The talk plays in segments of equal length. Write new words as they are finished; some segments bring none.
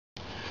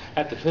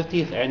At the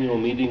 50th annual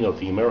meeting of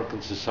the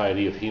American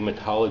Society of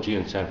Hematology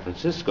in San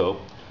Francisco,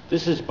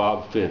 this is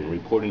Bob Finn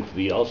reporting for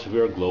the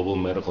Elsevier Global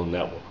Medical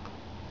Network.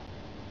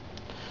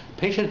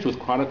 Patients with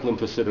chronic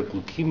lymphocytic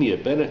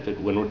leukemia benefit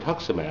when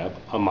rituximab,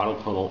 a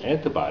monoclonal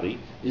antibody,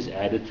 is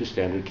added to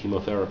standard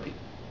chemotherapy.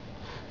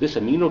 This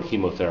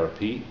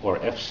immunochemotherapy, or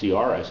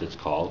FCR as it's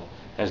called,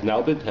 has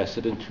now been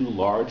tested in 2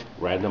 large,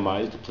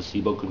 randomized,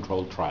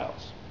 placebo-controlled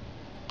trials.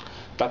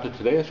 Dr.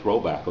 Tadeusz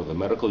Robak of the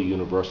Medical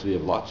University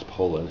of Lodz,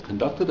 Poland,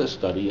 conducted a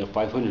study of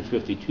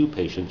 552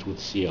 patients with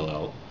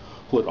CLL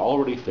who had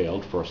already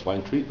failed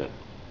first-line treatment.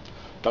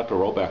 Dr.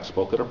 Robak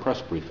spoke at a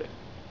press briefing.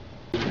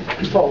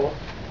 Before,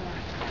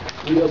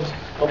 we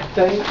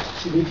obtained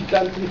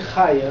significantly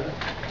higher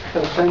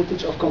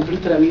percentage of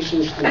complete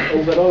remissions and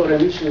overall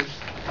remissions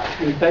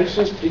in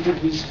patients treated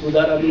with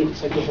fludarabine,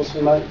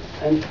 cyclophosphamide,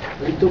 and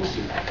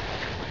rituximab.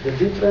 The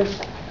difference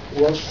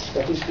was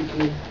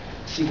statistically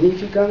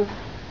significant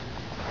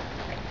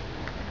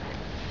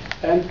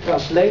and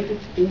translated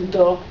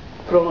into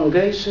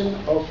prolongation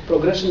of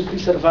progression-free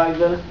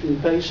survival in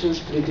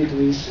patients treated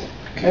with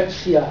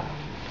FCR.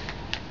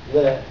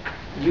 The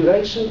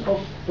duration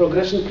of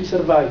progression-free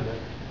survival,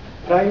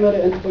 primary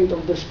endpoint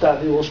of the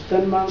study, was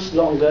 10 months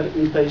longer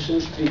in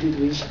patients treated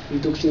with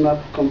rituximab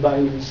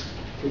combined with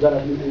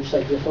fludarabine and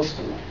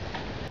cyclophosphamide.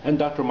 And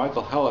Dr.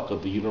 Michael Hallek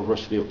of the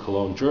University of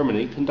Cologne,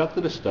 Germany,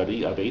 conducted a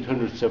study of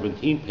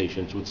 817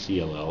 patients with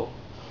CLL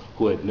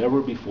who had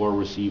never before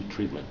received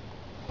treatment.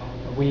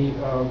 We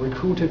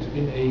recruited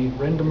in a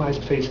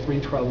randomized phase 3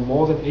 trial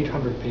more than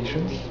 800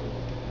 patients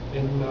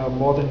in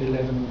more than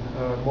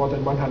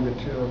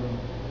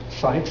 100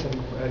 sites in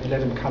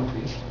 11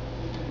 countries,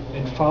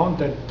 and found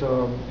that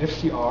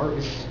FCR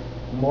is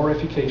more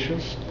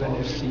efficacious than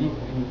FC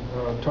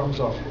in terms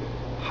of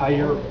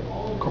higher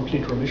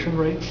complete remission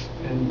rates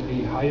and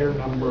a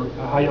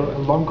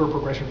longer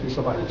progression-free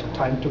survival, so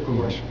time to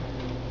progression.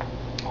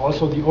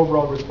 Also, the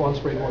overall response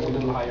rate was a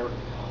little higher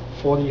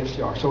for the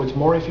FCR, so it's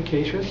more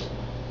efficacious.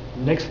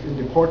 Next, the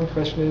important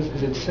question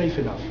is it safe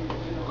enough?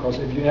 Because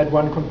if you add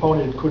one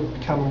component, it could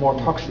become a more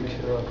toxic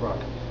drug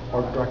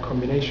or drug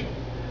combination.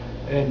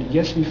 And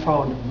yes, we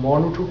found more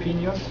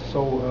neutropenias,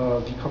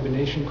 so the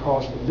combination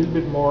caused a little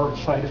bit more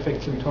side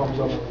effects in terms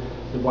of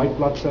the white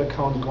blood cell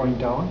count going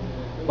down,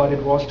 but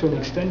it was to an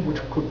extent which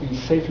could be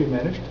safely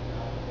managed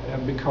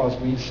because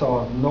we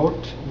saw not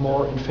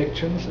more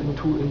infections in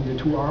the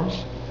two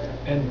arms,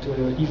 and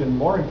even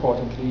more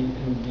importantly,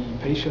 in the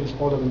patients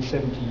older than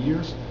 70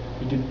 years,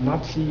 we did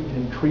not see an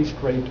increased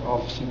rate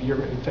of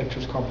severe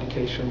infectious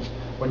complications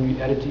when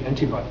we added the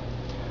antibody.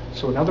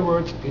 So in other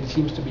words, it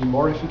seems to be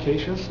more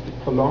efficacious,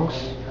 it prolongs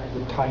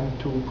the time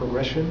to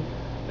progression,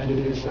 and it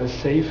is a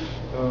safe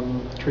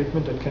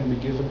treatment that can be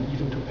given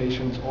even to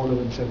patients older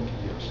than 70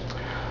 years.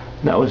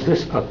 Now, is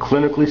this a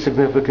clinically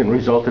significant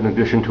result in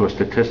addition to a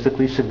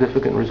statistically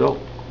significant result?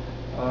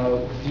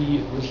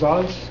 The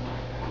results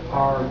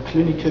are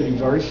clinically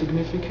very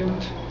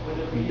significant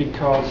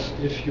because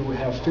if you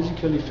have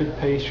physically fit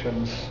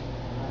patients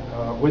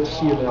with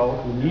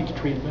CLL who need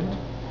treatment,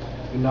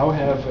 you now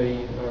have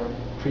a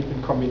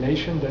treatment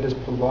combination that is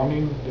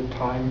prolonging the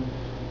time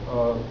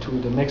to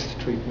the next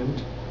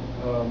treatment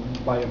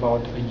by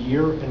about a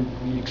year, and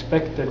we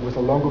expect that with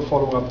a longer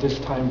follow-up this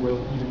time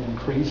will even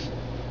increase.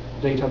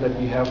 Data that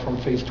we have from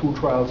phase 2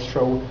 trials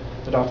show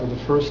that after the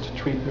first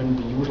treatment,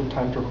 the usual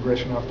time to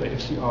progression after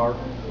FCR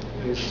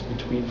is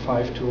between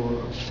 5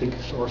 to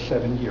 6 or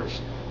 7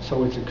 years.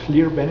 So it's a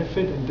clear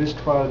benefit, and this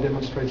trial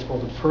demonstrates for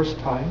the first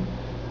time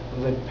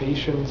that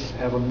patients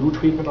have a new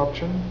treatment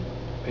option.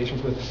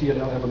 Patients with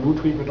CLL have a new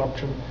treatment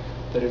option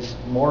that is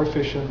more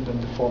efficient than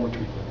the former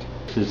treatment.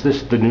 Is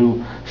this the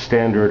new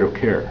standard of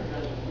care?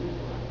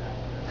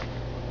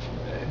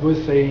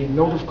 With a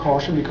note of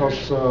caution,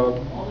 because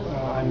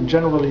I'm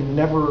generally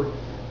never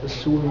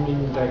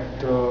assuming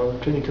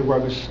that clinical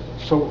work is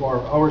so,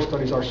 or our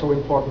studies are so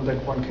important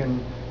that one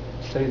can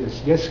say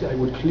this. Yes, I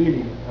would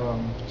clearly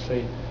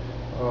say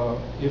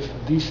if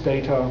these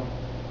data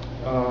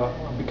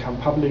become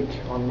public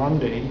on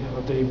Monday,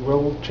 they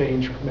will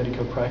change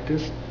medical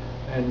practice,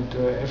 and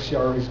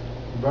FCR is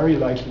very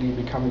likely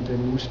becoming the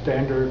new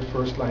standard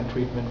first-line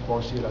treatment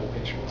for CLL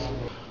patients.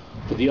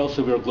 For the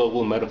Elsevier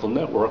Global Medical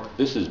Network,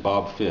 this is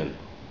Bob Finn.